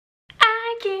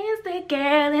was the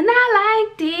girl and I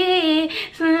liked it.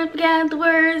 So I forgot the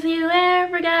words, you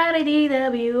ever got a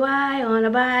DWI on a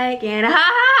bike and ha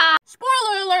ha.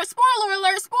 Spoiler alert, spoiler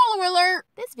alert, spoiler alert.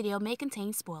 This video may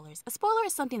contain spoilers. A spoiler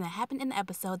is something that happened in the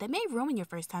episode that may ruin your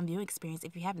first time viewing experience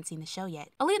if you haven't seen the show yet.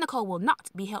 Aleigha and Nicole will not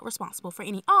be held responsible for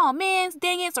any "aw man,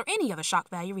 dang it" or any other shock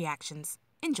value reactions.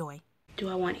 Enjoy. Do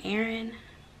I want Aaron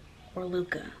or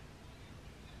Luca?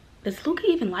 Does Luca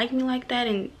even like me like that?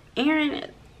 And Aaron,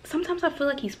 sometimes I feel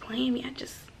like he's playing me.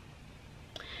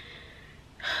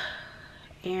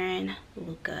 Aaron,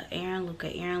 Luca, Aaron,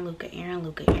 Luca, Aaron, Luca, Aaron,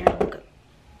 Luca, Aaron, Luca.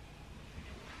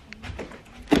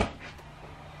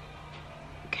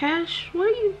 Cash, what are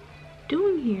you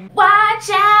doing here? Watch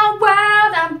out,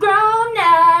 world, I'm grown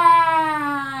now.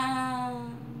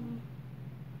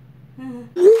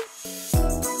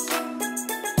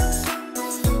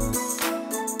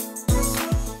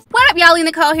 What up, y'all?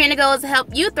 Nicole here. Nicole is to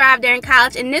help you thrive during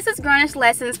college, and this is Grownish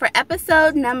Lessons for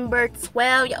episode number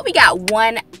 12. Yo, we got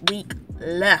 1 week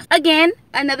left. Again,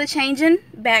 another change in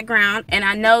background, and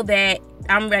I know that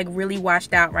I'm like really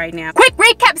washed out right now. Quick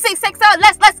recap, 660,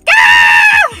 let's go!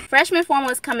 Freshman formal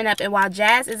is coming up, and while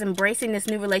Jazz is embracing this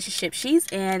new relationship she's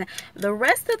in, the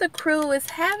rest of the crew is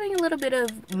having a little bit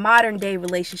of modern day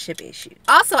relationship issues.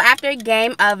 Also, after a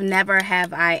game of Never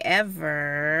Have I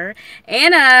Ever,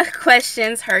 Anna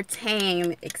questions her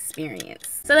tame experience.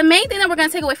 So the main thing that we're going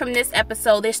to take away from this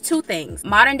episode, there's 2 things.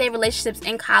 Modern day relationships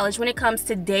in college when it comes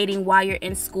to dating while you're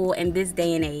in school in this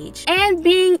day and age. And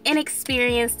being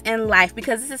inexperienced in life,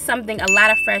 because this is something a lot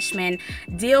of freshmen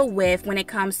deal with when it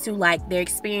comes to like their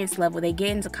experience level. They get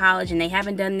into college and they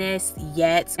haven't done this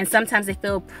yet. And sometimes they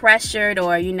feel pressured,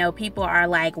 or, you know, people are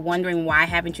like wondering, why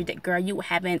haven't you, girl, you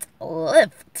haven't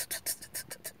lived.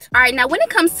 All right, now when it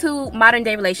comes to modern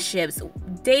day relationships,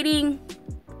 dating,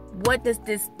 what does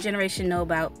this generation know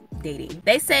about dating?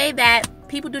 They say that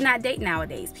people do not date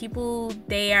nowadays. People,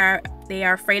 they are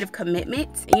afraid of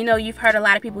commitment. You know, you've heard a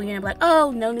lot of people, you know, like,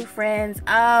 oh, no new friends.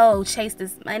 Oh, chase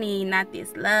this money, not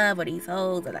this love, or these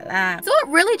hoes, blah, blah, blah. So it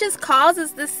really just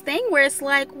causes this thing where it's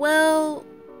like, well,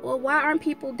 why aren't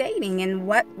people dating, and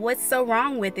what's so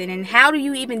wrong with it, and how do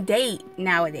you even date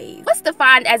nowadays? What's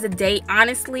defined as a date,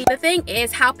 honestly? The thing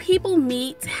is how people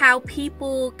meet, how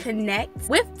people connect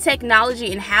with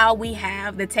technology, and how we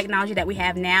have the technology that we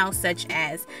have now, such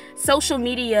as social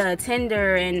media,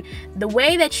 Tinder, and the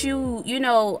way that you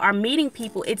know, are meeting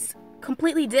people. It's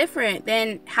completely different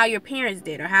than how your parents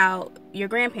did or how your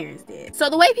grandparents did. So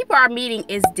the way people are meeting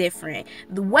is different.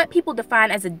 What people define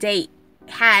as a date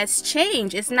has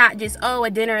changed. It's not just, oh, a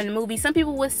dinner and a movie. Some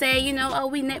people would say, you know, oh,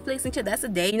 we Netflix and chill, that's a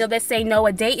date. You know, they say, no,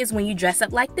 a date is when you dress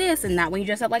up like this and not when you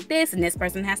dress up like this, and this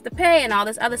person has to pay and all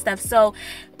this other stuff. So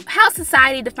how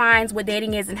society defines what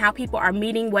dating is and how people are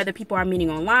meeting, whether people are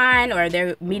meeting online or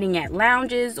they're meeting at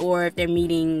lounges or if they're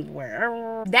meeting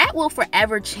wherever, that will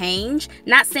forever change.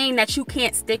 Not saying that you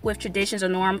can't stick with traditions or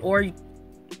norms or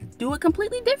do it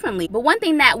completely differently, but one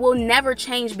thing that will never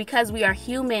change, because we are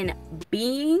human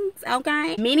beings,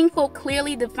 okay, meaningful,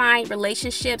 clearly defined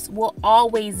relationships will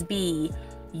always be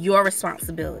your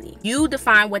responsibility. You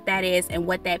define what that is and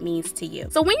what that means to you.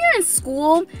 So when you're in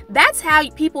school, that's how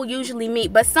people usually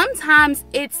meet, but sometimes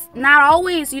it's not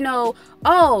always, you know,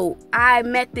 oh, I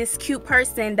met this cute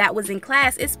person that was in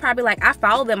class. It's probably like, I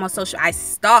follow them on I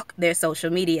stalk their social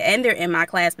media and they're in my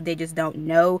class, but they just don't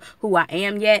know who I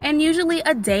am yet. And usually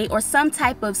a date or some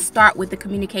type of start with the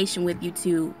communication with you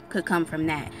two could come from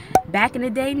that. Back in the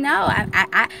day, no,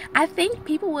 I think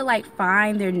people would like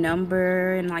find their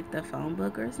number in like the phone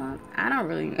book or something. I don't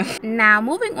really know. Now,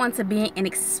 moving on to being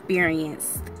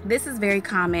inexperienced. This is very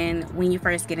common when you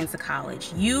first get into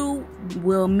college. You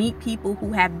will meet people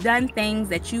who have done things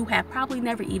that you have probably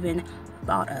never even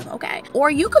thought of, okay?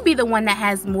 Or you could be the one that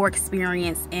has more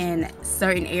experience in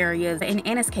certain areas. In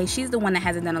Anna's case, she's the one that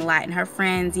hasn't done a lot, and her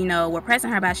friends, you know, were pressing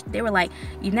her about, they were like,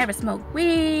 you never smoked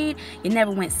weed, you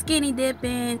never went skinny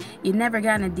dipping, you never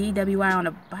gotten a DWI on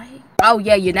a bike. Oh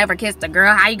yeah, you never kissed a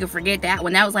girl. How you could forget that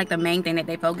one? That was like the main thing that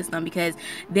they focused on, because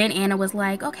then Anna was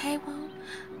like, okay, well,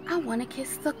 I want to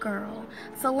kiss the girl,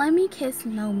 so let me kiss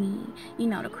No Me, you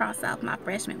know, to cross off my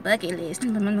freshman bucket list.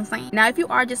 You know what I'm saying? Now, if you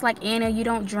are just like Anna, you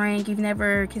don't drink, you've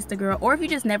never kissed a girl, or if you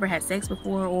just never had sex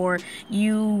before, or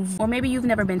maybe you've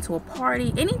never been to a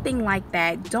party, anything like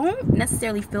that, don't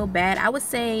necessarily feel bad. I would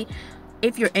say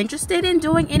if you're interested in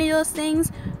doing any of those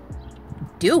things,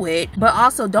 do it, but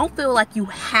also don't feel like you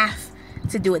have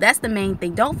to do it. That's the main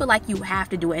thing. Don't feel like you have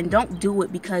to do it, and don't do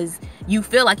it because you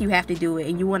feel like you have to do it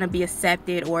and you want to be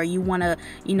accepted, or you want to,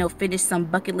 you know, finish some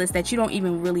bucket list that you don't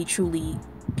even really truly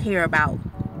care about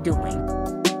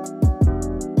doing.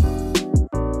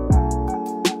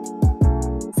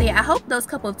 So yeah, I hope those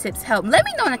couple of tips help. Let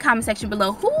me know in the comment section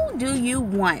below, who do you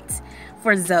want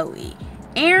for Zoe?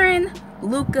 Aaron,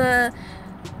 Luca,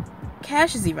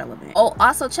 Cash is irrelevant. Oh,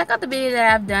 also check out the video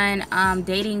that I've done,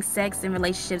 dating, sex, and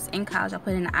relationships in college. I'll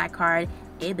put it in the iCard.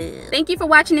 Thank you for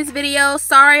watching this video.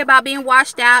 Sorry about being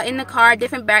washed out in the car,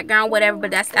 different background, whatever,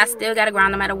 but I still gotta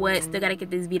grind no matter what. Still gotta get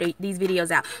these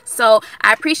videos out. So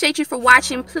I appreciate you for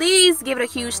watching. Please give it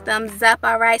a huge thumbs up.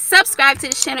 All right, subscribe to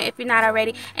the channel if you're not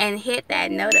already, and hit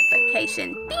that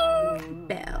notification ding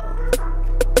bell.